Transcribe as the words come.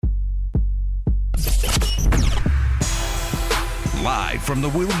Live from the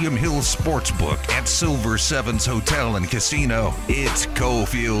William Hill Sportsbook at Silver Sevens Hotel and Casino, it's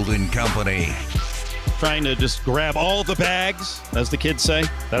Cofield and Company. Trying to just grab all the bags, as the kids say. Is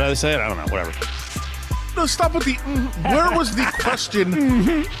that how they say it? I don't know. Whatever. No, stop with the. Where was the question?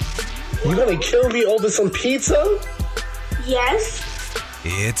 You gonna kill me over some pizza? Yes.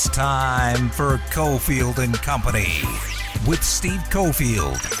 It's time for Cofield and Company with Steve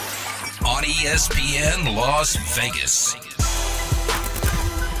Cofield on ESPN Las Vegas.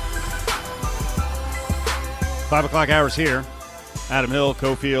 5 o'clock hours here. Adam Hill,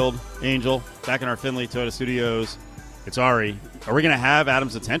 Cofield, Angel, back in our Findlay Toyota Studios. It's Ari. Are we going to have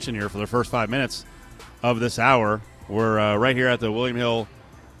Adam's attention here for the first 5 minutes of this hour? We're right here at the William Hill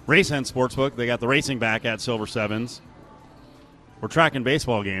Race End Sportsbook. They got the racing back at Silver Sevens. We're tracking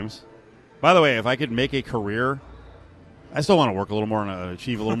baseball games. By the way, if I could make a career, I still want to work a little more and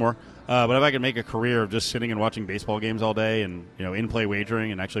achieve a little more. But if I could make a career of just sitting and watching baseball games all day and in-play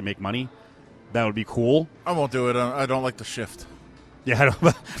wagering and actually make money, that would be cool. I won't do it. I don't like the shift. Yeah,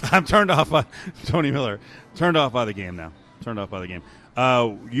 I'm turned off by Tony Miller. Turned off by the game now. Turned off by the game.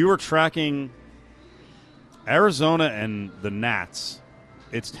 You were tracking Arizona and the Nats.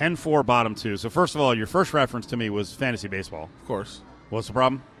 It's 10-4 bottom two. So first of all, your first reference to me was fantasy baseball. Of course. What's the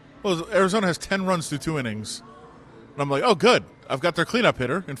problem? Well, Arizona has 10 runs through 2 innings. And I'm like, oh, good. I've got their cleanup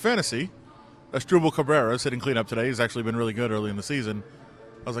hitter in fantasy. Asdrubal Cabrera is hitting cleanup today. He's actually been really good early in the season.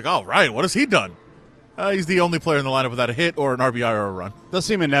 I was like, all right, what has he done? He's the only player in the lineup without a hit or an RBI or a run. Does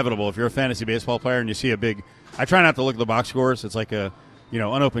seem inevitable if you're a fantasy baseball player and you see a big – I try not to look at the box scores. It's like a,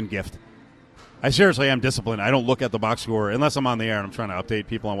 unopened gift. I seriously am disciplined. I don't look at the box score unless I'm on the air and I'm trying to update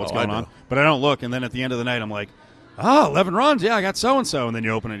people on what's going on. But I don't look, and then at the end of the night I'm like, 11 runs. Yeah, I got so-and-so. And then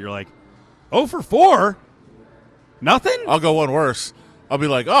you open it and you're like, 0 for 4? Nothing? I'll go one worse. I'll be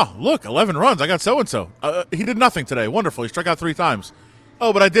like, oh, look, 11 runs. I got so-and-so. He did nothing today. Wonderful. He struck out 3 times.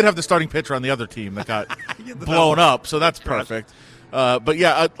 Oh, but I did have the starting pitcher on the other team that got blown up, so that's perfect. But,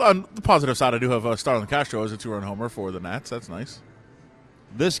 yeah, on the positive side, I do have Starlin Castro as a 2-run homer for the Nats. That's nice.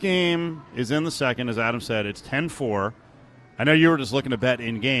 This game is in the second, as Adam said. It's 10-4. I know you were just looking to bet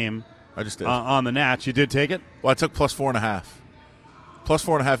in-game. I just did. On the Nats. You did take it? Well, I took plus 4.5. Plus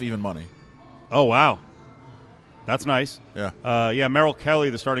 4.5 even money. Oh, wow. That's nice. Yeah. Merrill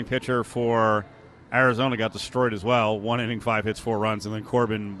Kelly, the starting pitcher for Arizona, got destroyed as well. 1 inning, 5 hits, 4 runs. And then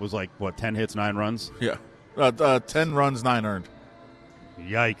Corbin was 10 hits, 9 runs? Yeah. 10 runs, 9 earned.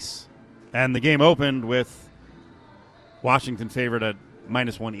 Yikes. And the game opened with Washington favored at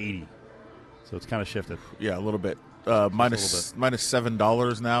minus 180. So it's kind of shifted. Yeah, a little bit. Minus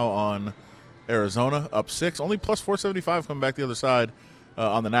 $7 now on Arizona, up 6. Only plus 475 coming back the other side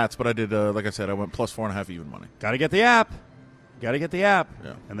on the Nats. But I did, like I said, I went plus 4.5 even money. Got to get the app.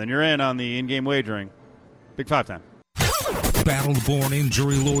 Yeah. And then you're in on the in-game wagering. Big 5 time. Battle-Born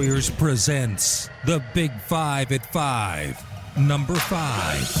Injury Lawyers presents the Big 5 at 5. Number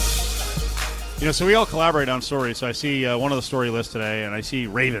 5. So we all collaborate on stories. So I see one of the story lists today, and I see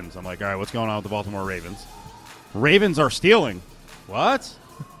Ravens. I'm like, all right, what's going on with the Baltimore Ravens? Ravens are stealing. What?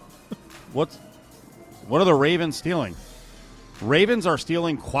 What are the Ravens stealing? Ravens are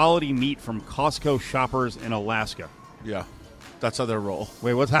stealing quality meat from Costco shoppers in Alaska. Yeah. That's how they roll.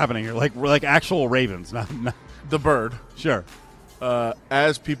 Wait, what's happening here? Like actual ravens, not the bird. Sure.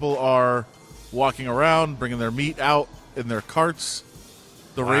 As people are walking around, bringing their meat out in their carts,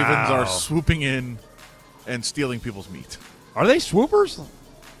 the ravens are swooping in and stealing people's meat. Are they swoopers?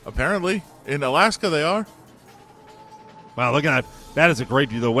 Apparently. In Alaska, they are. Wow, look at that. That is a great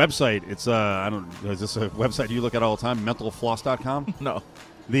 – the website, it's is this a website you look at all the time, mentalfloss.com? No.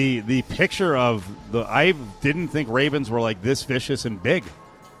 The picture of I didn't think ravens were like this vicious and big.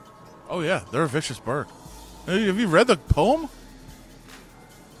 Oh, yeah. They're a vicious bird. Have you read the poem?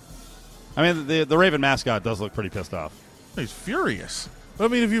 I mean, the Raven mascot does look pretty pissed off. He's furious. I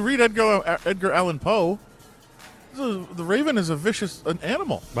mean, if you read Edgar Allan Poe, the Raven is a vicious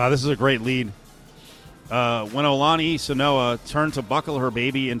animal. Wow, this is a great lead. When Olani Sanoa turned to buckle her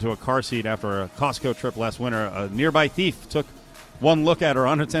baby into a car seat after a Costco trip last winter, a nearby thief took one look at her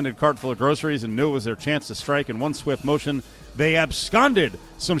unattended cart full of groceries and knew it was their chance to strike. In one swift motion, they absconded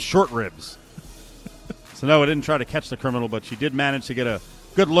some short ribs. Sanoa didn't try to catch the criminal, but she did manage to get a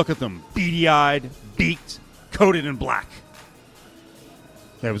good look at them. Beady-eyed, beaked, coated in black.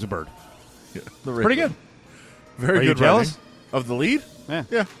 That was a bird. Yeah, pretty good. Very Are good. You jealous of the lead?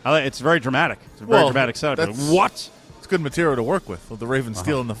 Yeah. It's very dramatic. It's a very dramatic setup. What? It's good material to work with the Ravens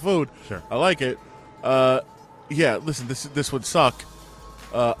stealing the food. Sure. I like it. Yeah, listen, this would suck.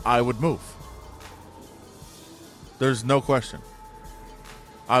 I would move. There's no question.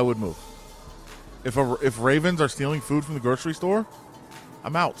 I would move. If Ravens are stealing food from the grocery store,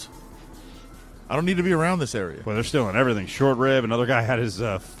 I'm out. I don't need to be around this area. Well, they're stealing everything. Short rib. Another guy had his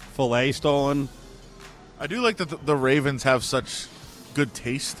filet stolen. I do like that the Ravens have such good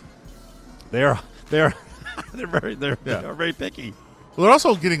taste. They're very picky. Well, they're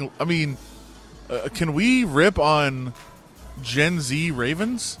also getting. I mean, can we rip on Gen Z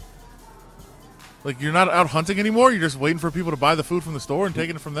Ravens? Like, you're not out hunting anymore. You're just waiting for people to buy the food from the store and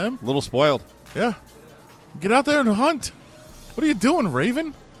taking it from them. A little spoiled. Yeah, get out there and hunt. What are you doing,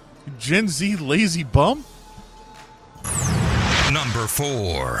 Raven? You Gen Z lazy bum. Number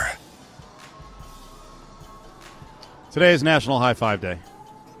 4. Today is National High Five Day.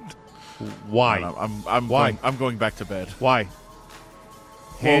 Why? Why? I'm going back to bed. Why?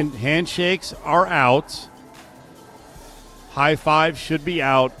 Handshakes are out. High fives should be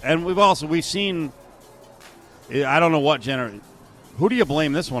out, and we've seen. I don't know what generation. Who do you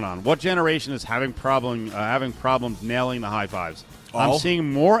blame this one on? What generation is having problems nailing the high fives? I'm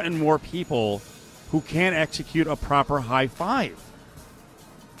seeing more and more people who can't execute a proper high five.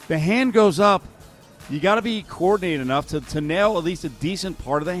 The hand goes up. You got to be coordinated enough to nail at least a decent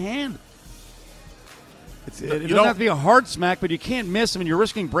part of the hand. It doesn't have to be a hard smack, but you can't miss. I mean, you're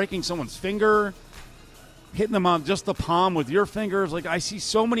risking breaking someone's finger, hitting them on just the palm with your fingers. Like, I see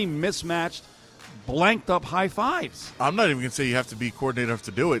so many mismatched, blanked up high fives. I'm not even going to say you have to be coordinated enough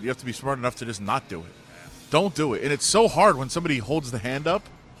to do it. You have to be smart enough to just not do it. Don't do it. And it's so hard when somebody holds the hand up.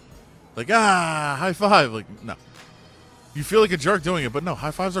 Like, high five. Like, no. You feel like a jerk doing it, but no,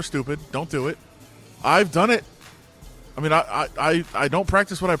 high fives are stupid. Don't do it. I've done it. I mean, I don't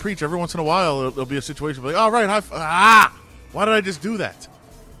practice what I preach. Every once in a while, there'll be a situation like, all right, high five. Why did I just do that?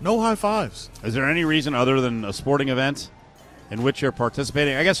 No high fives. Is there any reason other than a sporting event in which you're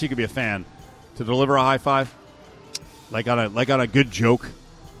participating? I guess you could be a fan to deliver a high five, like on a good joke.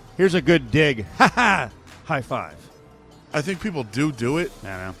 Here's a good dig. Ha ha! High five. I think people do it. I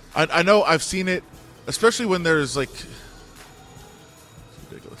know. I know. I've seen it, especially when there's like. It's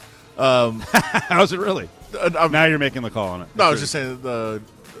ridiculous. How's it really? Now you're making the call on it. No, I was just saying oh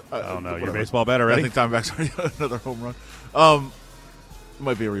no, your baseball bet already. I think Diamondbacks already another home run.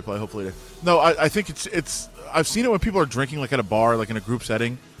 Might be a replay. Hopefully, no. I think it's. I've seen it when people are drinking, like at a bar, like in a group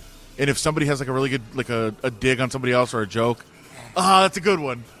setting, and if somebody has like a really good, like a dig on somebody else or a joke, that's a good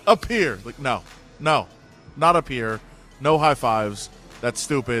one. Up here, like no, not up here. No high fives. That's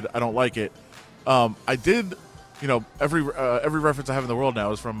stupid. I don't like it. I did. Every reference I have in the world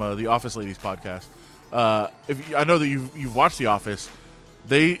now is from the Office Ladies podcast. I know that you've watched The Office,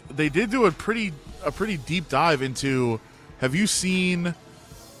 they did do a pretty deep dive into. Have you seen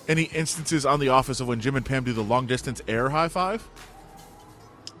any instances on The Office of when Jim and Pam do the long distance air high five?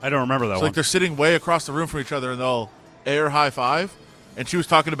 I don't remember that one. Like they're sitting way across the room from each other and they'll air high five. And she was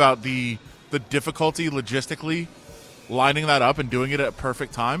talking about the difficulty logistically lining that up and doing it at a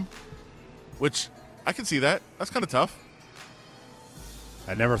perfect time, which I can see that. That's kind of tough.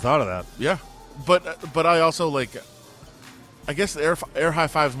 I never thought of that. Yeah. But I also I guess the air high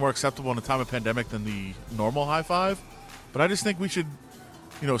five is more acceptable in a time of pandemic than the normal high five. But I just think we should,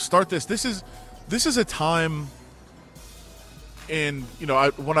 start this. This is a time. And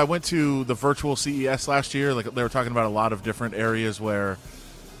when I went to the virtual CES last year, like they were talking about a lot of different areas where,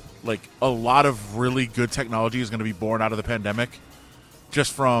 like a lot of really good technology is going to be born out of the pandemic.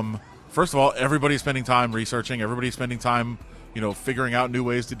 Just from, first of all, everybody's spending time researching, everybody's spending time, figuring out new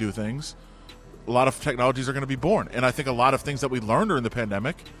ways to do things. A lot of technologies are going to be born. And I think a lot of things that we learned during the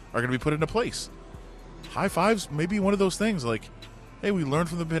pandemic are going to be put into place. High fives may be one of those things like, hey, we learned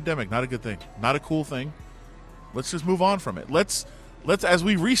from the pandemic. Not a good thing. Not a cool thing. Let's just move on from it. Let's as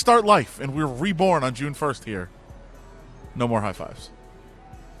we restart life and we're reborn on June 1st here, no more high fives.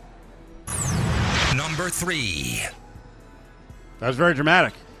 Number 3. That was very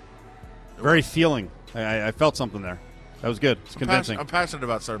dramatic. Very feeling. I felt something there. That was good. It's convincing. I'm passionate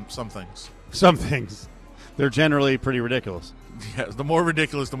about some things. Some things. They're generally pretty ridiculous. Yes, the more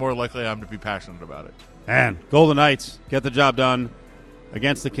ridiculous, the more likely I am to be passionate about it. And Golden Knights get the job done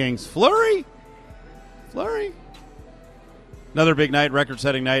against the Kings. Fleury. Another big night,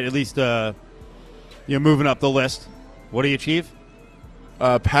 record-setting night. At least, moving up the list. What do you achieve?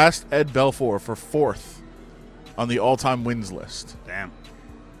 Passed Ed Belfour for 4th on the all-time wins list. Damn.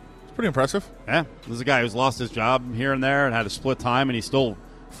 It's pretty impressive. Yeah. This is a guy who's lost his job here and there and had to split time, and he's still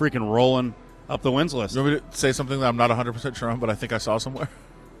freaking rolling up the wins list. You want me to say something that I'm not 100% sure on, but I think I saw somewhere?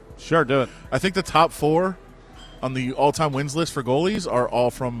 Sure, do it. I think the top 4 on the all-time wins list for goalies are all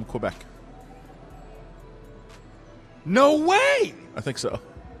from Quebec. No way! I think so.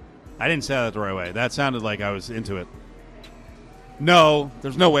 I didn't say that the right way. That sounded like I was into it. No,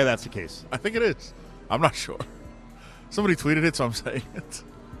 there's no way that's the case. I think it is. I'm not sure. Somebody tweeted it, so I'm saying it.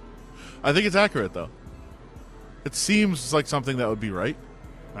 I think it's accurate, though. It seems like something that would be right.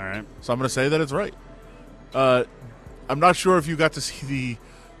 All right. So I'm going to say that it's right. I'm not sure if you got to see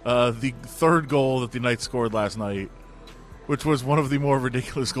the third goal that the Knights scored last night, which was one of the more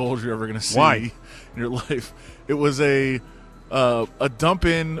ridiculous goals you're ever going to see in your life. It was a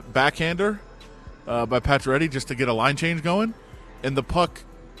dump-in backhander by Pacioretty just to get a line change going, and the puck,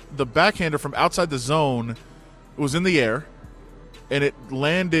 the backhander from outside the zone, was in the air, and it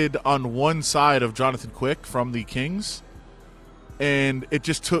landed on one side of Jonathan Quick from the Kings, and it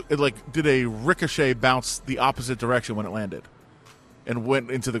just did a ricochet bounce the opposite direction when it landed and went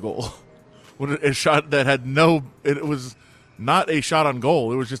into the goal. When a shot that had it was not a shot on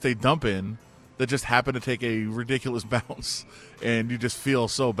goal. It was just a dump in that just happened to take a ridiculous bounce, and you just feel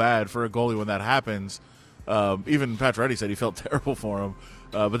so bad for a goalie when that happens. Even Pacioretty said he felt terrible for him,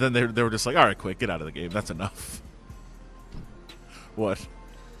 but then they were just like, all right, Quick, get out of the game. That's enough. What?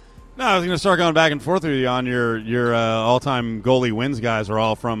 No, I was going to start going back and forth with you on your all-time goalie wins guys are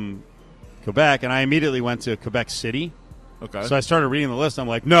all from Quebec, and I immediately went to Quebec City. Okay. So I started reading the list. I'm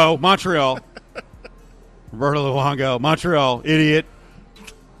like, no, Montreal. Roberto Luongo, Montreal, idiot.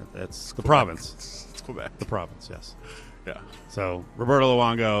 That's the province. It's Quebec. The province, yes. Yeah. So Roberto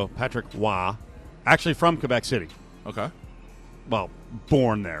Luongo, Patrick Waugh, actually from Quebec City. Okay. Well,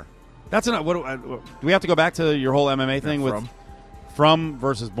 born there. That's enough. Do we have to go back to your whole MMA thing with from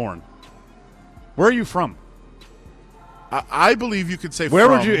versus born? Where are you from? I believe you could say. Where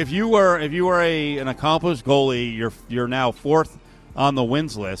from. would you if you were an accomplished goalie? You're now fourth on the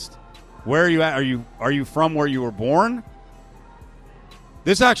wins list. Where are you at? Are you from where you were born?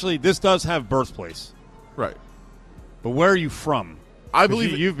 This does have birthplace, right? But where are you from? I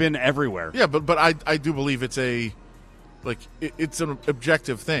believe you've been everywhere. Yeah, but I do believe it's it's an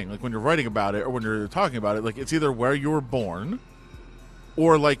objective thing. Like when you're writing about it or when you're talking about it, like it's either where you were born,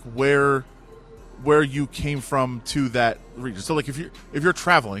 or like where you came from to that region. So like if you're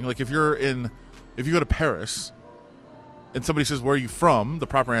traveling, like if you go to Paris and somebody says, where are you from? The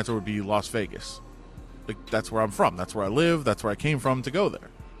proper answer would be Las Vegas. Like, that's where I'm from. That's where I live. That's where I came from to go there.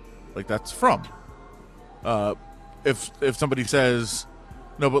 Like, that's from. If somebody says,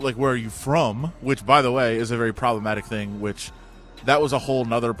 no, but like, where are you from? Which, by the way, is a very problematic thing, which that was a whole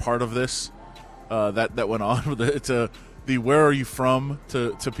nother part of this that went on. The where are you from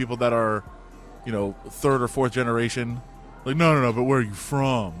to people that are, third or fourth generation. Like, no, but where are you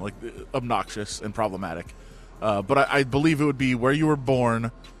from? Like, obnoxious and problematic. But I believe it would be where you were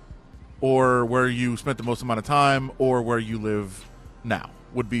born, or where you spent the most amount of time, or where you live now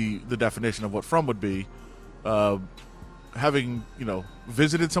would be the definition of what from would be. Having,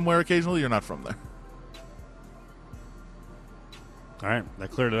 visited somewhere occasionally, you're not from there. All right, that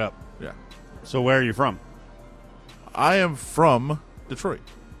cleared it up. Yeah. So where are you from? I am from Detroit.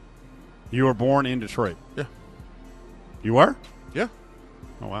 You were born in Detroit? Yeah. You were? Yeah.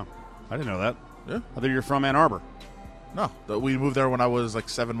 Oh, wow. I didn't know that. Yeah. I thought you were from Ann Arbor. No, we moved there when I was like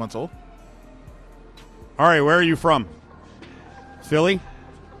 7 months old. All right, where are you from? Philly?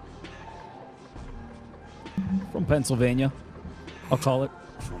 From Pennsylvania, I'll call it.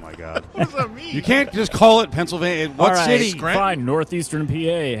 Oh, my God. What does that mean? You can't just call it Pennsylvania. What All right, city? Fine, northeastern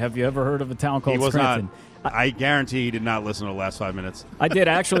PA. Have you ever heard of a town called He was Scranton? not. I guarantee he did not listen to the last 5 minutes. I did,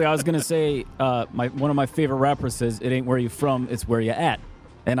 actually. I was going to say, one of my favorite rappers says, it ain't where you from, it's where you at.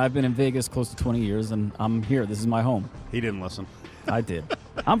 And I've been in Vegas close to 20 years, and I'm here. This is my home. He didn't listen. I did.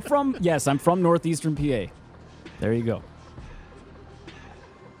 I'm from northeastern PA. There you go.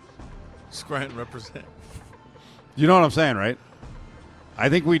 Scranton represent. You know what I'm saying, right? I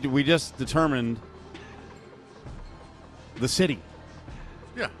think we just determined the city.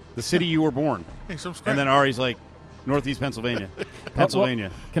 Yeah. The city you were born. Hey, from And Scranton. then Ari's like, Northeast Pennsylvania. Pennsylvania.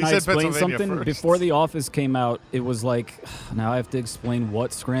 Well, can He I said explain Pennsylvania something? first. Before The Office came out, it was like, now I have to explain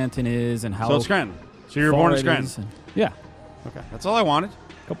what Scranton is and how So it's Scranton. So you were far born in it Scranton. is. And- yeah, Okay. That's all I wanted.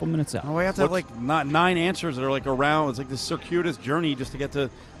 a couple minutes out. Oh, we have to have like not 9 answers that are like around. It's like this circuitous journey just to get to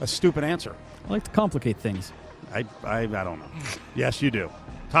a stupid answer. I like to complicate things. I don't know. Yes, you do.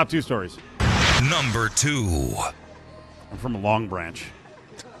 Top 2 stories. Number 2. I'm from Long Branch.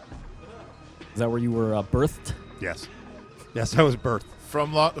 Is that where you were birthed? Yes. Yes, I was birthed.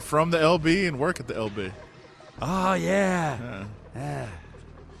 From the LB and work at the LB. Oh, yeah.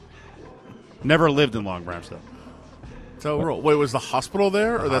 Never lived in Long Branch, though. Wait, was the hospital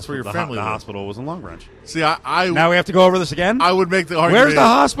there, or that's where your family The lived? hospital was in Long Branch. See, I Now we have to go over this again? I would make the argument. Where's the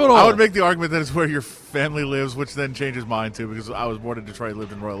hospital? I would make the argument that it's where your family lives, which then changes mine too, because I was born in Detroit,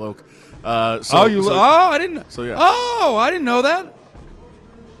 lived in Royal Oak. I didn't. So, yeah. Oh, I didn't know that.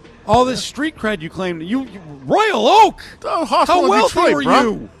 All this street cred you claimed. You Royal Oak. Oh, hospital How in wealthy Detroit, were bro.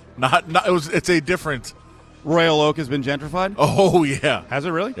 you? Not. It's a different. Royal Oak has been gentrified. Oh yeah. Has it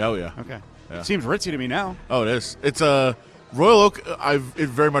really? Oh yeah. Okay. Yeah. Seems ritzy to me now. Oh, it is. It's a Royal Oak. It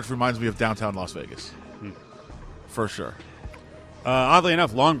very much reminds me of downtown Las Vegas, for sure. Oddly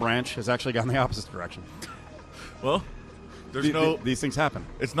enough, Long Branch has actually gone the opposite direction. Well, there's These things happen.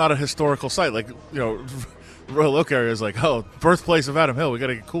 It's not a historical site like Royal Oak area is like, oh, birthplace of Adam Hill. We got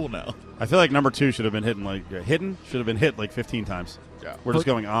to get cool now. I feel like number 2 should have been hit like 15 times. Yeah. We're just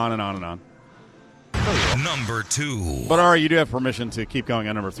going on and on and on. Number 2. But Ari, you do have permission to keep going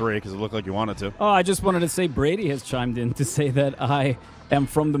on number 3 because it looked like you wanted to. Oh, I just wanted to say Brady has chimed in to say that I am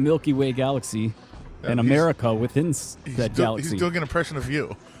from the Milky Way galaxy and America within that galaxy. He's doing an impression of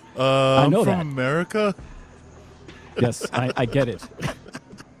you. I know I'm from that. America. Yes, I get it.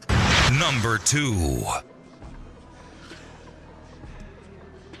 Number 2.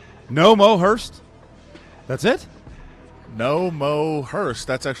 No Mo Hurst. That's it? No Mo Hurst.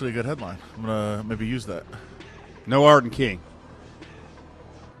 That's actually a good headline. I'm gonna maybe use that. No Arden Key.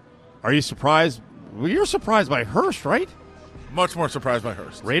 Are you surprised? Well, you're surprised by Hurst, right? Much more surprised by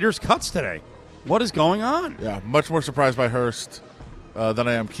Hurst. Raiders cuts today. What is going on? Yeah, much more surprised by Hurst than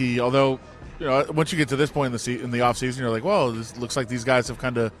I am Key. Although, once you get to this point in the offseason, you're like, well, this looks like these guys have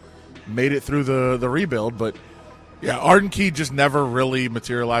kind of made it through the rebuild. But yeah, Arden Key just never really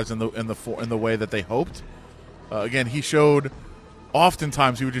materialized in the way that they hoped. Again, he showed.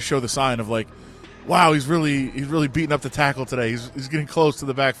 Oftentimes, he would just show the sign of like, wow, he's really beating up the tackle today. He's getting close to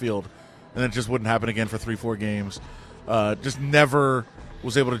the backfield, and it just wouldn't happen again for 3-4 games. Just never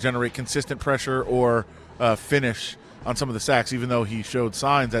was able to generate consistent pressure or finish on some of the sacks, even though he showed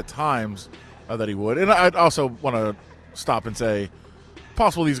signs at times that he would. And I'd also want to stop and say,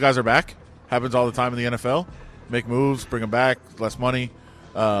 possible these guys are back. Happens all the time in the NFL. Make moves, bring them back, less money.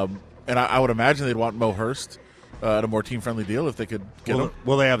 And I would imagine they'd want Mo Hurst at a more team-friendly deal if they could get him.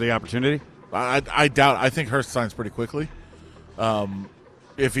 Will they have the opportunity? I doubt. I think Hurst signs pretty quickly.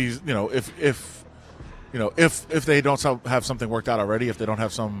 If he's, if they don't have something worked out already, if they don't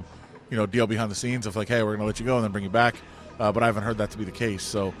have some, deal behind the scenes of like, hey, we're going to let you go and then bring you back. But I haven't heard that to be the case.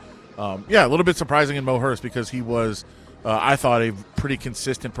 So, a little bit surprising in Mo Hurst because he was, I thought, a pretty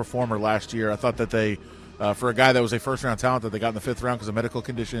consistent performer last year. I thought that they, for a guy that was a first-round talent that they got in the 5th round because of medical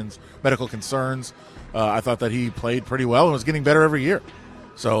concerns, I thought that he played pretty well and was getting better every year.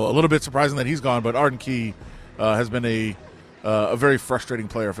 So a little bit surprising that he's gone, but Arden Key has been a very frustrating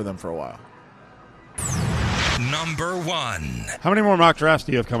player for them for a while. Number 1. How many more mock drafts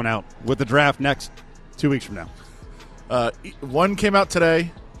do you have coming out with the draft next 2 weeks from now? One came out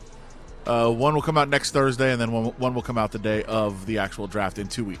today. One will come out next Thursday, and then one will come out the day of the actual draft in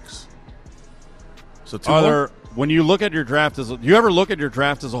 2 weeks. So when you look at your draft, do you ever look at your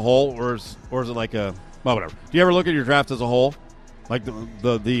draft as a whole, or is it like whatever? Do you ever look at your draft as a whole, like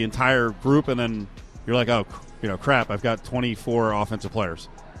the entire group, and then you're like, oh, crap, I've got 24 offensive players?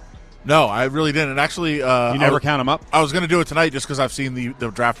 No, I really didn't. And actually, you never count them up. I was going to do it tonight just because I've seen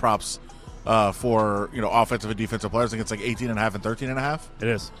the draft props for offensive and defensive players. I think it's like 18.5 and 13.5. It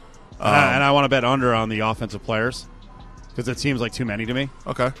is, and I want to bet under on the offensive players because it seems like too many to me.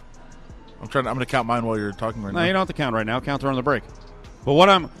 Okay. I'm going to count mine while you're talking right now. No, you don't have to count right now. Count during the break. But what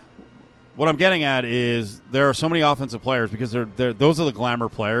I'm getting at is there are so many offensive players because those are the glamour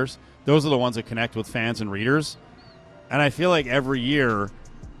players. Those are the ones that connect with fans and readers. And I feel like every year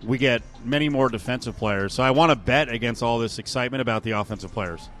we get many more defensive players. So I want to bet against all this excitement about the offensive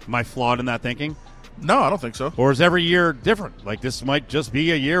players. Am I flawed in that thinking? No, I don't think so. Or is every year different? Like this might just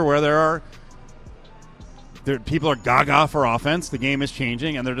be a year where people are gaga for offense. The game is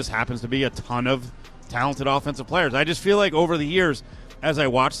changing, and there just happens to be a ton of talented offensive players. I just feel like over the years, as I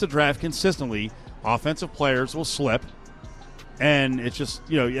watch the draft consistently, offensive players will slip, and it's just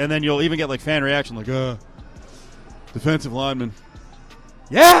and then you'll even get like fan reaction, like defensive lineman.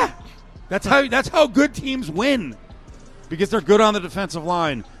 Yeah, that's how good teams win, because they're good on the defensive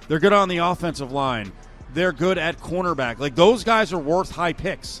line, they're good on the offensive line, they're good at cornerback. Like those guys are worth high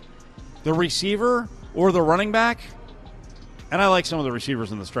picks. The receiver or the running back, and I like some of the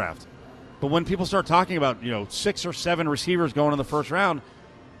receivers in this draft. But when people start talking about 6 or 7 receivers going in the first round,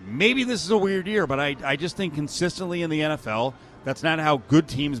 maybe this is a weird year. But I just think consistently in the NFL, that's not how good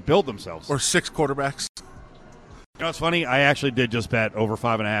teams build themselves. Or 6 quarterbacks. You know what's funny? I actually did just bet over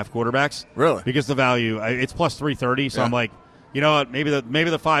 5.5 quarterbacks. Really? Because the value, it's plus 330. So Yeah. I'm like, you know what? Maybe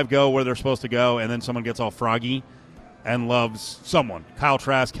the 5 go where they're supposed to go, and then someone gets all froggy and loves someone. Kyle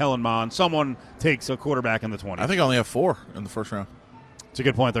Trask, Kellen Mond. Someone takes a quarterback in the 20s. I think I only have 4 in the first round. It's a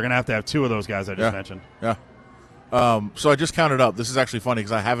good point. They're going to have 2 of those guys I just mentioned. Yeah. So I just counted up. This is actually funny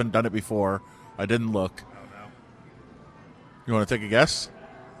because I haven't done it before. I didn't look. Oh, no. You want to take a guess?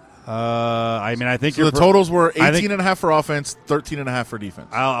 I mean, I think So the totals were 18.5 for offense, 13.5 for defense.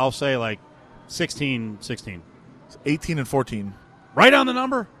 I'll say like 16. 18 and 14. Right on the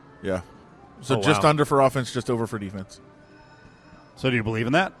number? Yeah. So Oh, just wow. under for offense, just over for defense. So do you believe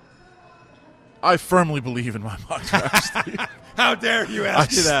in that? I firmly believe in my mock drafts. How dare you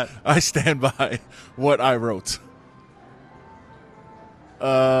ask me that? I stand by what I wrote.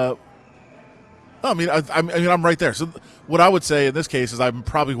 I mean, I'm right there. So what I would say in this case is I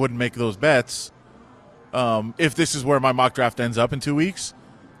probably wouldn't make those bets. If this is where my mock draft ends up in 2 weeks,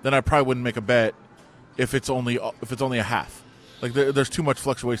 then I probably wouldn't make a bet if it's only a half. Like there's too much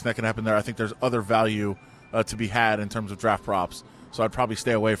fluctuation that can happen there. I think there's other value to be had in terms of draft props. So I'd probably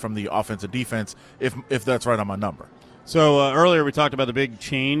stay away from the offensive defense if that's right on my number. So earlier we talked about the big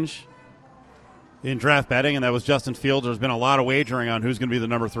change in draft betting, and that was Justin Fields. There's been a lot of wagering on who's going to be the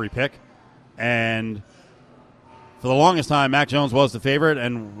number 3 pick. And for the longest time, Mac Jones was the favorite.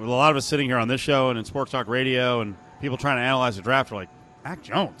 And with a lot of us sitting here on this show and in Sports Talk Radio and people trying to analyze the draft are like, Mac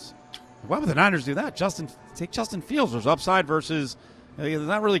Jones? Why would the Niners do that? Take Justin Fields. There's upside versus there's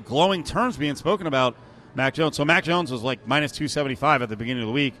not really glowing terms being spoken about Mac Jones. So Mac Jones was like minus 275 at the beginning of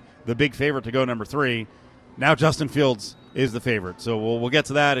the week, the big favorite to go number 3. Now Justin Fields is the favorite. So we'll get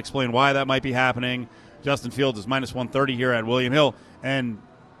to that, explain why that might be happening. Justin Fields is minus 130 here at William Hill. And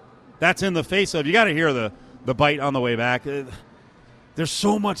that's in the face of, you got to hear the bite on the way back. There's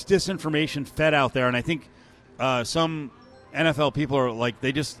so much disinformation fed out there. And I think some NFL people are like,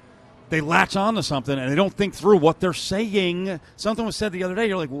 they latch on to something and they don't think through what they're saying. Something was said the other day.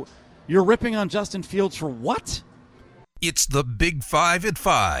 You're like, you're ripping on Justin Fields for what? It's the Big 5 at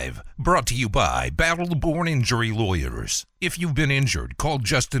 5, brought to you by Battle-Born Injury Lawyers. If you've been injured, call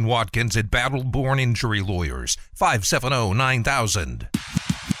Justin Watkins at Battle-Born Injury Lawyers, 570-9000.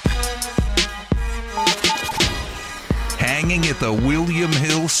 Hanging at the William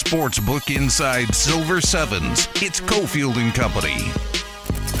Hill Sportsbook inside Silver Sevens, it's Cofield and Company.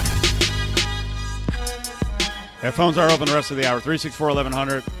 Our phones are open the rest of the hour,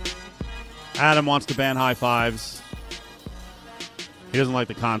 364-1100. Adam wants to ban high fives. He doesn't like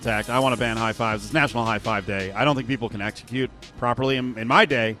the contact. I want to ban high fives. It's National High Five Day. I don't think people can execute properly. In my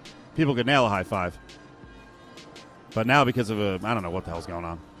day, people could nail a high five. But now because of I don't know what the hell's going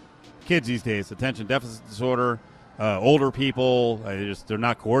on. Kids these days, attention deficit disorder, older people, they're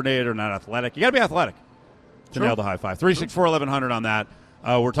not coordinated or not athletic. You got to be athletic to nail the high five. 364-1100 on that.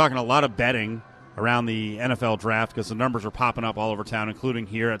 We're talking a lot of betting around the NFL draft because the numbers are popping up all over town, including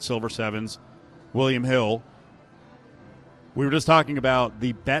here at Silver Sevens, William Hill. We were just talking about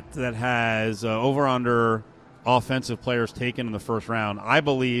the bet that has over-under offensive players taken in the first round. I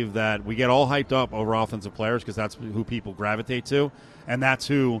believe that we get all hyped up over offensive players because that's who people gravitate to, and that's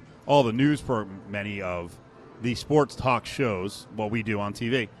who all the news many of the sports talk shows, what we do on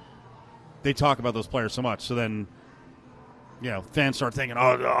TV, they talk about those players so much. So then, fans start thinking,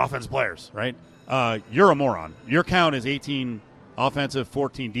 oh, the offensive players, right? You're a moron. Your count is 18 offensive,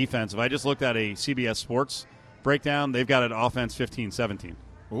 14 defensive. I just looked at a CBS Sports breakdown. They've got an offense 15-17.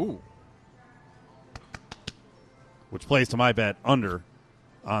 Ooh. Which plays to my bet under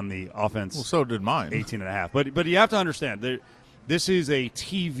on the offense. Well, so did mine. 18.5. But you have to understand, this is a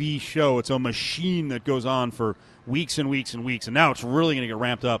TV show. It's a machine that goes on for weeks and weeks and weeks, and now it's really going to get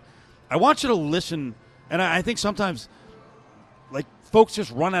ramped up. I want you to listen, and I think sometimes like folks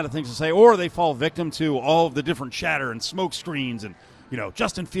just run out of things to say, or they fall victim to all of the different chatter and smoke screens, and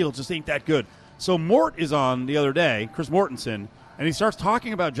Justin Fields just ain't that good. So Mort is on the other day, Chris Mortensen, and he starts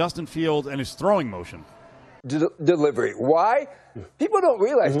talking about Justin Fields and his throwing motion. Delivery. Why? People don't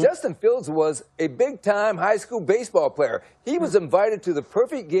realize Justin Fields was a big-time high school baseball player. He was invited to the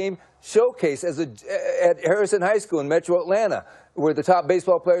Perfect Game Showcase at Harrison High School in Metro Atlanta, where the top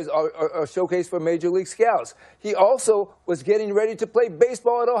baseball players are showcased for Major League Scouts. He also was getting ready to play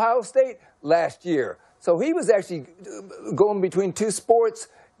baseball at Ohio State last year. So he was actually going between two sports,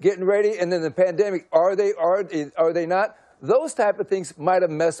 getting ready, and then the pandemic. Are they not? Those type of things might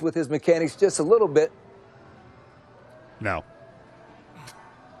have messed with his mechanics just a little bit. No.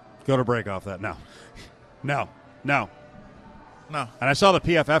 Go to break off that. No. And I saw the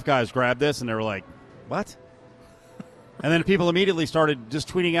PFF guys grab this, and they were like, what? And then people immediately started just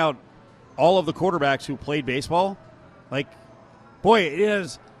tweeting out all of the quarterbacks who played baseball Like, boy, it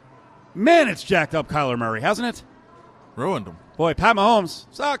is. Man, it's jacked up Kyler Murray, hasn't it? Ruined him. Boy, Pat Mahomes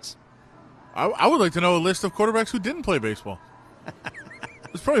sucks. I would like to know a list of quarterbacks who didn't play baseball.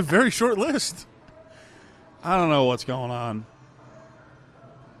 It's probably a very short list. I don't know what's going on.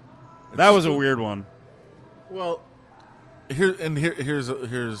 That was a weird one. Well,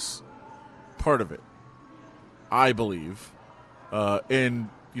 here's part of it. I believe, and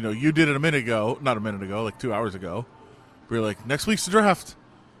you did it not a minute ago, like 2 hours ago. We were like, next week's the draft.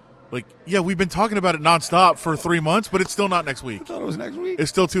 Like, yeah, we've been talking about it nonstop for 3 months, but it's still not next week. I thought it was next week. It's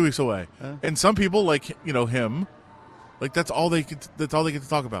still 2 weeks away. And some people, like him, like that's all they get to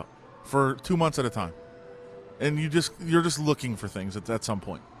talk about for 2 months at a time. And you're just looking for things at some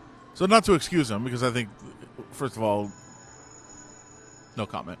point. So not to excuse him, because I think, first of all, no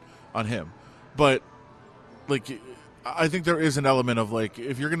comment on him, but like I think there is an element of like,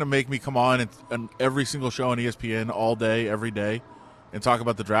 if you're going to make me come on and every single show on ESPN all day, every day, and talk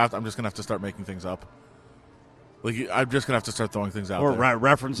about the draft, I'm just going to have to start making things up. Like, I'm just going to have to start throwing things out or there.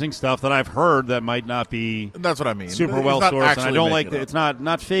 referencing stuff that I've heard that might not be And that's what I mean. super well sourced. And I don't like that. It's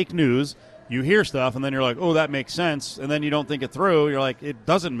not fake news. You hear stuff, and then you're like, oh, that makes sense. And then you don't think it through. You're like, it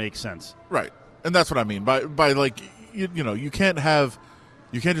doesn't make sense. Right. And that's what I mean. By like, you can't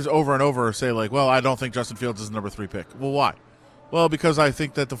just over and over say, like, well, I don't think Justin Fields is the number 3 pick. Well, why? Well, because I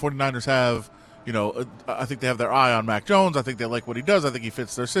think that the 49ers have, I think they have their eye on Mac Jones. I think they like what he does. I think he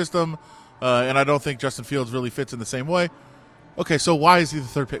fits their system. And I don't think Justin Fields really fits in the same way. Okay, so why is he the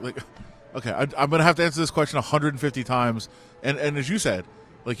 3rd pick? Like, okay, I'm going to have to answer this question 150 times. And as you said,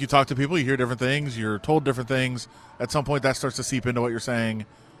 like, you talk to people, you hear different things, you're told different things. At some point, that starts to seep into what you're saying.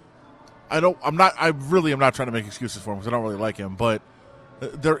 I really am not trying to make excuses for him because I don't really like him, but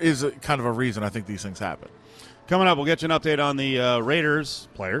there is kind of a reason I think these things happen. Coming up, we'll get you an update on the Raiders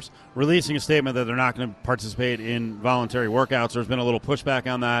players releasing a statement that they're not going to participate in voluntary workouts. There's been a little pushback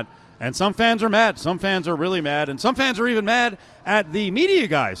on that, and some fans are mad. Some fans are really mad, and some fans are even mad at the media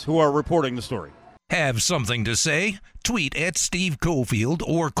guys who are reporting the story. Have something to say? Tweet at Steve Cofield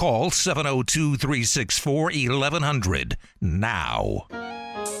or call 702-364-1100 now.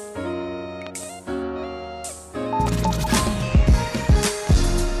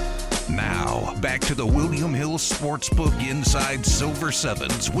 Now, back to the William Hill Sportsbook Inside Silver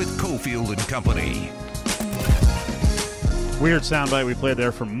Sevens with Cofield and Company. Weird soundbite we played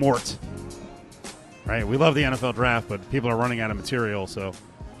there from Mort. Right, we love the NFL draft, but people are running out of material, so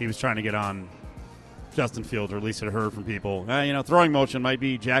he was trying to get on Justin Fields, or at least had heard from people. Throwing motion might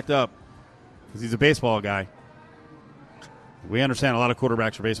be jacked up because he's a baseball guy. We understand a lot of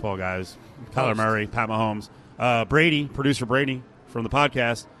quarterbacks are baseball guys. Kyler Murray, Pat Mahomes. Producer Brady from the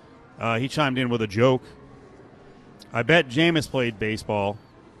podcast, he chimed in with a joke. I bet Jameis played baseball.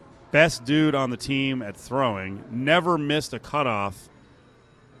 Best dude on the team at throwing. Never missed a cutoff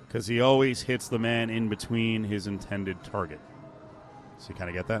because he always hits the man in between his intended target. So you kind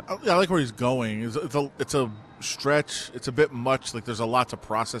of get that? Yeah, I like where he's going. It's a stretch. It's a bit much. Like, there's a lot to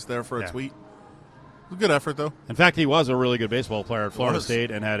process there for a tweet. It was a good effort, though. In fact, he was a really good baseball player at Florida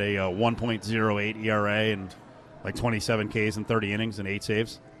State and had a 1.08 ERA and like 27 Ks in 30 innings and 8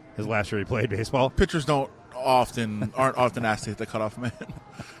 saves his last year he played baseball. Pitchers aren't often asked to hit the cutoff man.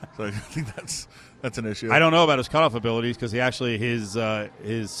 So I think that's an issue. I don't know about his cutoff abilities because he actually, his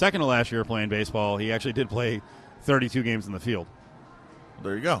second to last year playing baseball, he actually did play 32 games in the field.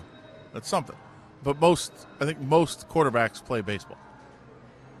 There you go. That's something. But I think most quarterbacks play baseball.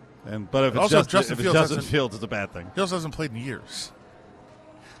 But if it's Justin Fields, it's a bad thing. He also hasn't played in years.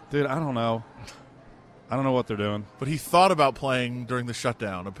 Dude, I don't know. I don't know what they're doing. But he thought about playing during the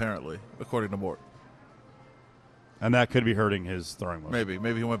shutdown, apparently, according to Mort. And that could be hurting his throwing motion.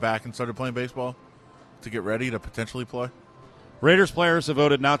 Maybe he went back and started playing baseball to get ready to potentially play. Raiders players have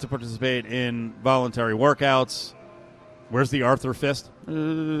voted not to participate in voluntary workouts. Where's the Arthur fist?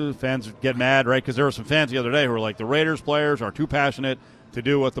 Fans get mad, right? Because there were some fans the other day who were like, the Raiders players are too passionate to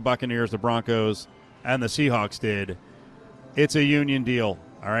do what the Buccaneers, the Broncos, and the Seahawks did. It's a union deal,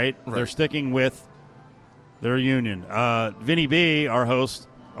 all right? They're sticking with their union. Vinny B, our host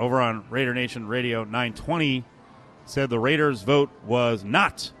over on Raider Nation Radio 920, said the Raiders' vote was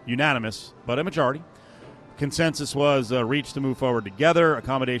not unanimous, but a majority. Consensus was reached to move forward together.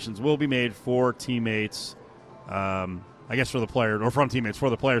 Accommodations will be made for teammates. I guess for the players, or from teammates, for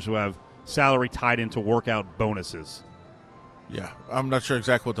the players who have salary tied into workout bonuses. Yeah, I'm not sure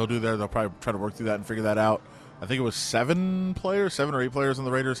exactly what they'll do there. They'll probably try to work through that and figure that out. I think it was 7 or 8 players on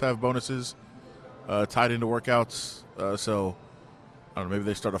the Raiders have bonuses tied into workouts. So I don't know, maybe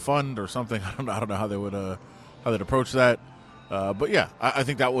they start a fund or something. I don't know how they would how they'd approach that. But yeah, I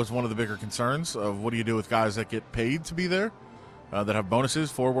think that was one of the bigger concerns of what do you do with guys that get paid to be there, that have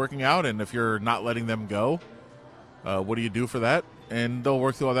bonuses for working out, and if you're not letting them go, what do you do for that? And they'll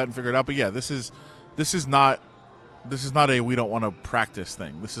work through all that and figure it out. But yeah, this is not a we don't want to practice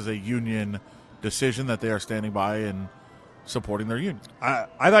thing. This is a union decision that they are standing by and supporting their union.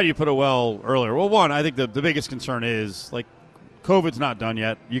 I thought you put it well earlier. Well, one, I think the biggest concern is, like, COVID's not done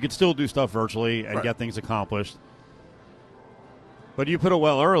yet. You can still do stuff virtually and get things accomplished. But you put it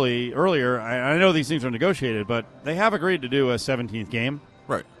well earlier. I know these things are negotiated, but they have agreed to do a 17th game.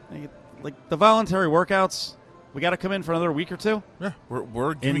 Right. Like the voluntary workouts, we got to come in for another week or two? Yeah,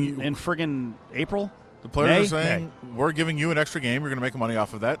 we're giving you in friggin' April? The players are saying, we're giving you an extra game. You're going to make money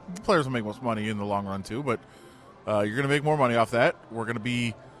off of that. The players will make most money in the long run, too, but you're going to make more money off that. We're going to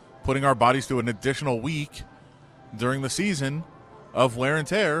be putting our bodies through an additional week during the season of wear and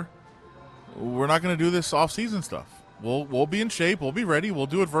tear. We're not going to do this off-season stuff. We'll be in shape. We'll be ready. We'll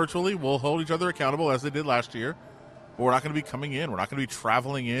do it virtually. We'll hold each other accountable as they did last year. But we're not going to be coming in. We're not going to be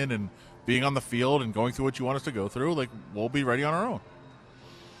traveling in and being on the field and going through what you want us to go through. Like, we'll be ready on our own.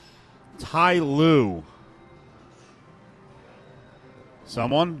 Ty Lue.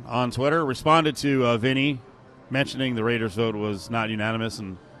 Someone on Twitter responded to Vinny mentioning the Raiders vote was not unanimous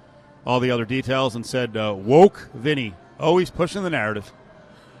and all the other details and said, woke Vinny, always pushing the narrative.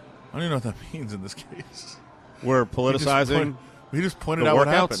 I don't even know what that means in this case. We're politicizing. We just pointed out what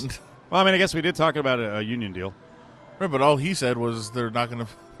happened. Well, I mean, I guess we did talk about a union deal. Right, but all he said was they're not going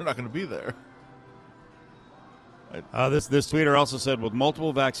to be there. This tweeter also said, with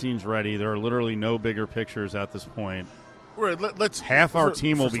multiple vaccines ready, there are literally no bigger pictures at this point. Right, half our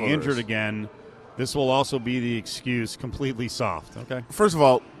team will be injured again. This will also be the excuse, completely soft. Okay. First of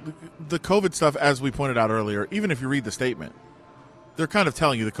all, the COVID stuff, as we pointed out earlier, even if you read the statement, they're kind of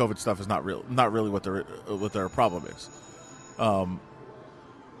telling you the COVID stuff is not really what their problem is.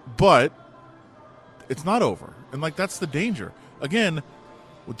 But it's not over, and like that's the danger. Again,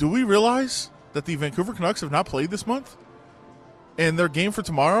 do we realize that the Vancouver Canucks have not played this month, and their game for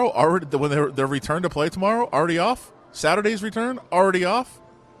tomorrow already, when their return to play tomorrow already off? Saturday's return already off.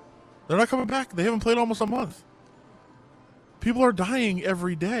 They're not coming back. They haven't played almost a month. People are dying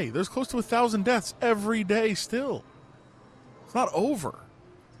every day. There's close to 1,000 deaths every day still. It's not over.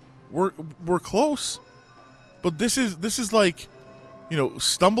 We're close, but this is like,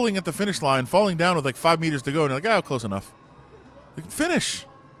 stumbling at the finish line, falling down with like 5 meters to go, and you're like, close enough. Like, finish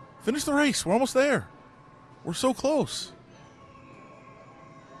the race. We're almost there. We're so close.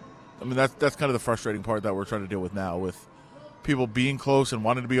 I mean, that's kind of the frustrating part that we're trying to deal with now, with people being close and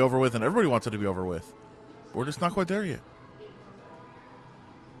wanting to be over with, and everybody wants it to be over with. We're just not quite there yet.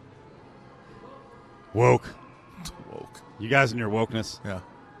 Woke. You guys and your wokeness. Yeah.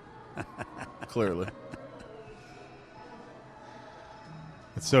 Clearly.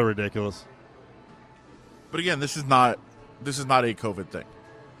 It's so ridiculous. But again, this is not a COVID thing.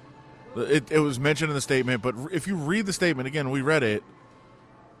 It was mentioned in the statement, but if you read the statement, again, we read it,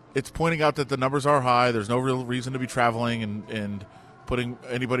 it's pointing out that the numbers are high. There's no real reason to be traveling and putting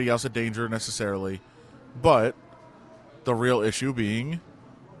anybody else at danger necessarily. But the real issue being,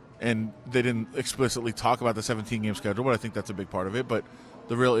 and they didn't explicitly talk about the 17-game schedule, but I think that's a big part of it. But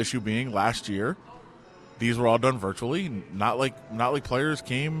the real issue being, last year, these were all done virtually. Not like players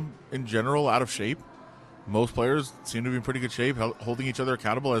came in general out of shape. Most players seem to be in pretty good shape, holding each other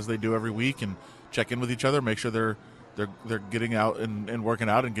accountable as they do every week, and check in with each other, make sure they're getting out and working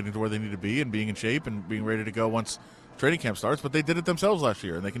out and getting to where they need to be and being in shape and being ready to go once training camp starts. But they did it themselves last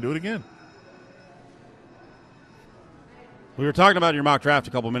year, and they can do it again. We were talking about your mock draft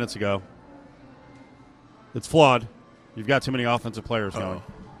a couple minutes ago. It's flawed. You've got too many offensive players going.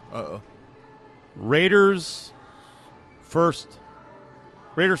 Raiders first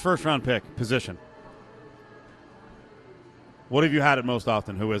round pick position. What have you had it most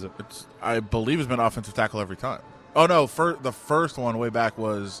often? Who is it? I believe it's been offensive tackle every time. Oh no, the first one way back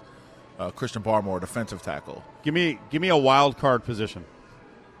was Christian Barmore, defensive tackle. Give me a wild card position.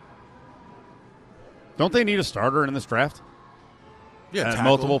 Don't they need a starter in this draft? Yeah, at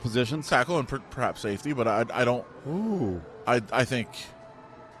multiple positions, tackle and perhaps safety, but I don't. Ooh, I think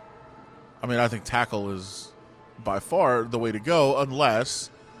tackle is by far the way to go, unless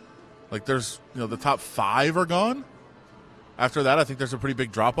like there's the top 5 are gone. After that, I think there's a pretty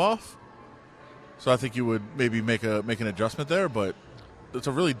big drop off. So I think you would maybe make an adjustment there, but it's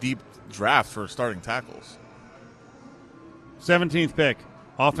a really deep draft for starting tackles. 17th pick,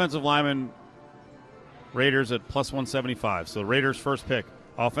 offensive lineman. Raiders at plus 175. So Raiders first pick,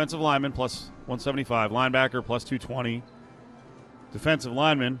 offensive lineman plus 175, linebacker plus 220, defensive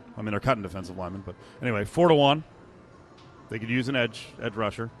lineman. I mean, they're cutting defensive linemen, but anyway, 4-1. They could use an edge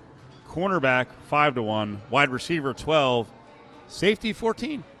rusher. Cornerback 5-1, wide receiver 12, safety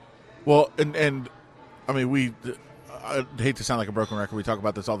 14. Well, and I mean, I hate to sound like a broken record. We talk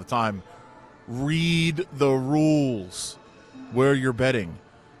about this all the time. Read the rules where you're betting.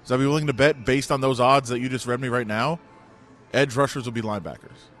 So I'd be willing to bet based on those odds that you just read me right now, edge rushers will be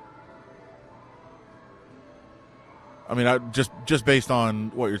linebackers. I mean, just based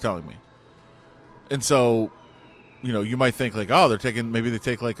on what you're telling me. And so, you might think like, oh, maybe they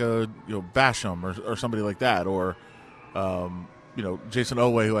take like a Basham or somebody like that, or Jason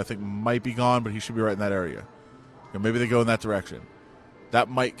Owe, who I think might be gone, but he should be right in that area. Maybe they go in that direction. That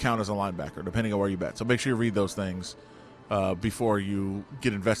might count as a linebacker, depending on where you bet. So make sure you read those things before you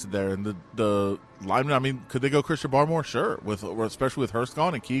get invested there. And the lineman, I mean, could they go Christian Barmore? Sure, especially with Hurst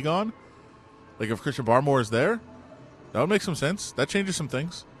gone and Key gone. Like if Christian Barmore is there, that would make some sense. That changes some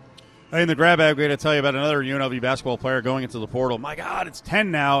things. In the grab bag, we're going to tell you about another UNLV basketball player going into the portal. My God, it's 10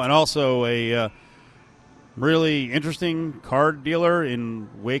 now, and also a really interesting card dealer in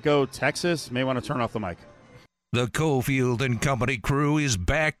Waco, Texas. May want to turn off the mic. The Cofield and Company crew is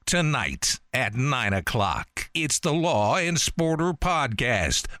back tonight at 9 o'clock. It's the Law and Sporter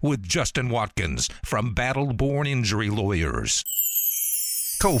Podcast with Justin Watkins from Battle-Born Injury Lawyers.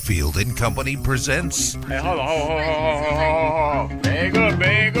 Cofield and Company presents... Hey, hold on.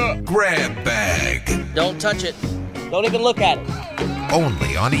 Bag up. Grab Bag. Don't touch it. Don't even look at it.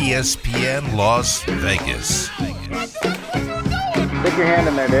 Only on ESPN Las Vegas. Stick your hand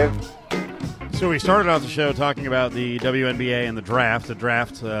in there, Dave. So we started out the show talking about the WNBA and the draft.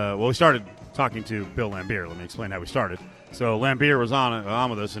 We started talking to Bill Lambier. Let me explain how we started. So Lambier was on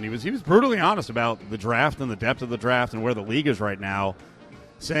with us, and he was brutally honest about the draft and the depth of the draft and where the league is right now,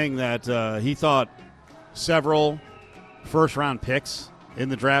 saying that he thought several first-round picks in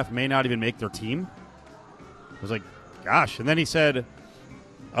the draft may not even make their team. I was like, gosh. And then he said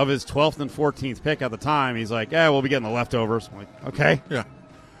of his 12th and 14th pick at the time, he's like, we'll be getting the leftovers. I'm like, okay. Yeah.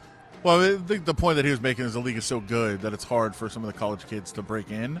 Well, I think the point that he was making is the league is so good that it's hard for some of the college kids to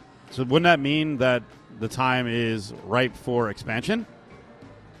break in. So wouldn't that mean that the time is ripe for expansion?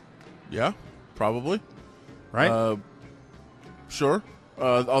 Yeah, probably. Right? Sure.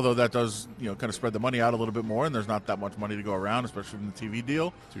 Although that does, kind of spread the money out a little bit more, and there's not that much money to go around, especially from the TV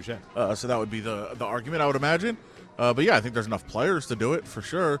deal. Touché. So that would be the argument, I would imagine. But yeah, I think there's enough players to do it for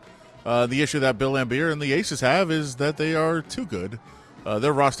sure. The issue that Bill Lambier and the Aces have is that they are too good.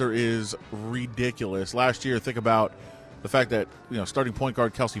 Their roster is ridiculous. Last year, think about the fact that starting point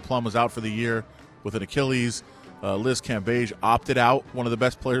guard Kelsey Plum was out for the year with an Achilles. Liz Cambage opted out, one of the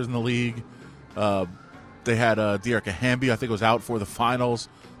best players in the league. They had Dearica Hamby, I think, was out for the finals.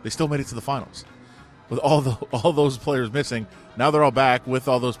 They still made it to the finals with all those players missing. Now they're all back with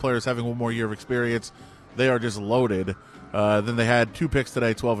all those players having one more year of experience. They are just loaded. Then they had 2 picks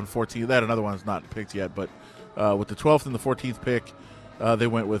today, 12 and 14. They had another one that's not picked yet, but with the 12th and the 14th pick, they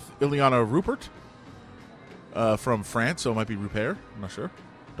went with Ileana Rupert from France, so it might be Rupert. I'm not sure.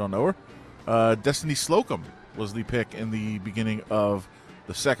 Don't know her. Destiny Slocum was the pick in the beginning of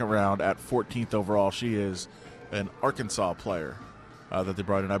the second round at 14th overall. She is an Arkansas player that they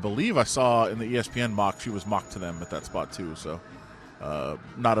brought in. I believe I saw in the ESPN mock she was mocked to them at that spot too. So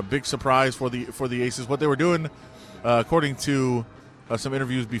not a big surprise for the Aces. What they were doing, according to some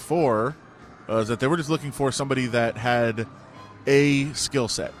interviews before, is that they were just looking for somebody that had a skill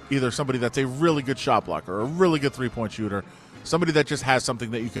set, either somebody that's a really good shot blocker, or a really good three-point shooter, somebody that just has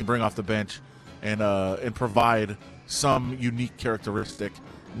something that you can bring off the bench and provide some unique characteristic,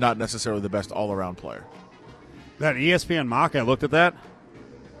 not necessarily the best all-around player. That ESPN mock, I looked at that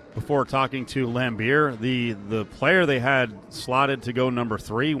before talking to Lambier. The player they had slotted to go number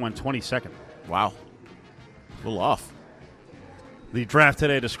 3 went 22nd. Wow. A little off. The draft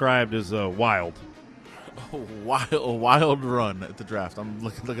today described as wild. A wild run at the draft. I'm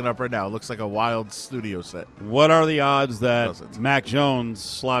looking up right now. It looks like a wild studio set. What are the odds that Mac Jones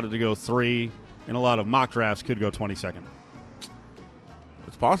slotted to go 3 in a lot of mock drafts could go 22nd?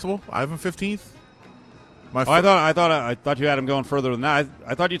 It's possible. I have him 15th. I thought you had him going further than that.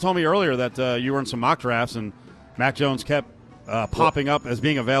 I thought you told me earlier that you were in some mock drafts and Mac Jones kept popping up as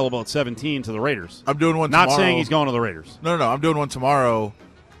being available at 17 to the Raiders. I'm doing one tomorrow. Not saying he's going to the Raiders. No. I'm doing one tomorrow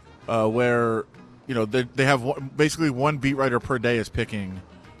where they have basically one beat writer per day is picking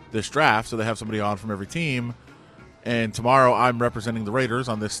this draft, so they have somebody on from every team. And tomorrow I'm representing the Raiders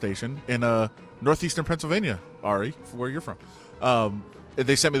on this station in northeastern Pennsylvania, Ari, where you're from.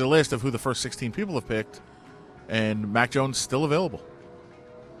 They sent me the list of who the first 16 people have picked, and Mac Jones still available.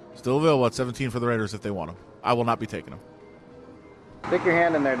 Still available at 17 for the Raiders if they want him. I will not be taking him. Stick your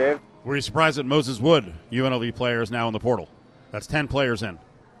hand in there, Dave. Were you surprised that Moses Wood, UNLV player, is now in the portal? That's 10 players in.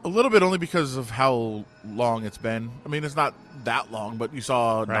 A little bit only because of how long it's been. I mean, it's not that long, but you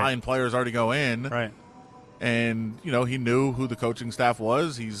saw 9 players already go in. Right. And, he knew who the coaching staff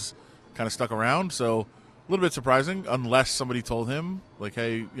was. He's kind of stuck around. So a little bit surprising, unless somebody told him, like,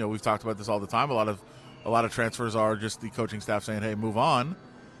 hey, we've talked about this all the time. A lot of transfers are just the coaching staff saying, hey, move on.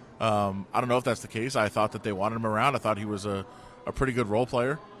 I don't know if that's the case. I thought that they wanted him around. I thought he was a pretty good role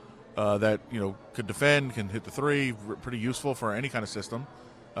player that, could defend, can hit the three, pretty useful for any kind of system.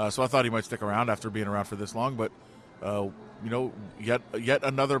 So I thought he might stick around after being around for this long. But, yet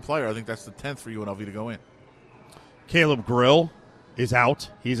another player. I think that's the 10th for UNLV to go in. Caleb Grill is out.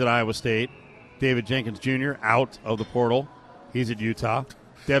 He's at Iowa State. David Jenkins Jr. out of the portal. He's at Utah.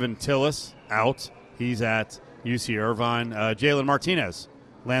 Devin Tillis out. He's at UC Irvine. Jalen Martinez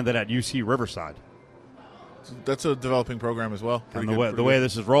landed at UC Riverside. That's a developing program as well. And the way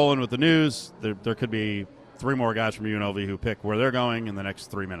this is rolling with the news, there could be 3 more guys from UNLV who pick where they're going in the next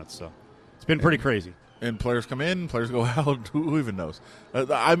 3 minutes. So it's been pretty crazy. And players come in, players go out. Who even knows?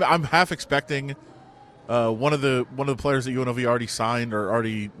 I'm half expecting one of the players that UNLV already signed or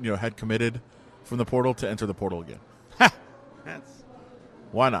already had committed from the portal to enter the portal again.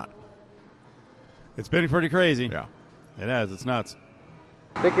 Why not? It's been pretty crazy. Yeah, it has. It's nuts.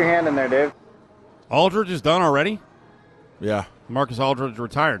 Stick your hand in there, Dave. Aldridge is done already? Yeah. Marcus Aldridge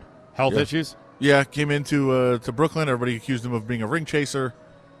retired. Health issues? Yeah, came into to Brooklyn. Everybody accused him of being a ring chaser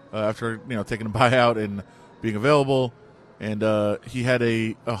after taking a buyout and being available. And he had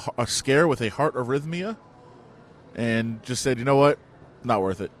a scare with a heart arrhythmia and just said, you know what, not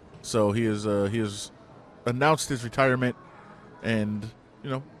worth it. So he has announced his retirement, and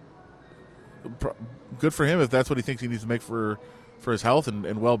good for him if that's what he thinks he needs to make for his health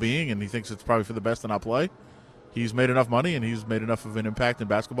and well-being, and he thinks it's probably for the best to not play. He's made enough money and he's made enough of an impact in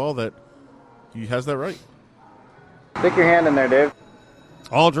basketball that he has that right. Stick your hand in there, Dave.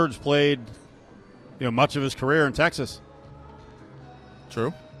 Aldridge played much of his career in Texas.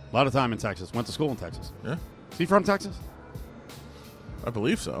 True. A lot of time in Texas. Went to school in Texas. Yeah. Is he from Texas? I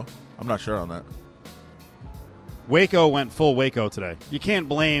believe so. I'm not sure on that. Waco went full Waco today. You can't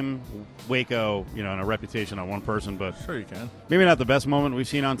blame Waco, and a reputation on one person, but sure you can. Maybe not the best moment we've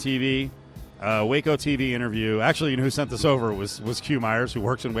seen on TV. Waco TV interview. Actually, who sent this over was Q Myers, who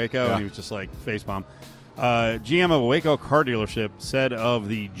works in Waco, and he was just like facepalm. GM of a Waco car dealership said of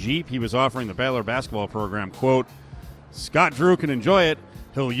the Jeep he was offering the Baylor basketball program, quote, Scott Drew can enjoy it.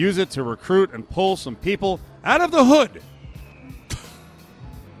 He'll use it to recruit and pull some people out of the hood.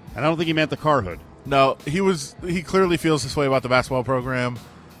 And I don't think he meant the car hood. No, he clearly feels this way about the basketball program.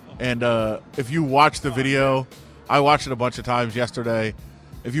 And if you watch the video, I watched it a bunch of times yesterday.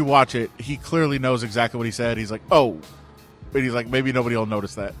 If you watch it, he clearly knows exactly what he said. He's like, oh. But he's like, maybe nobody will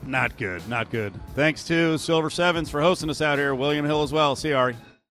notice that. Not good, not good. Thanks to Silver Sevens for hosting us out here. William Hill as well. See you, Ari.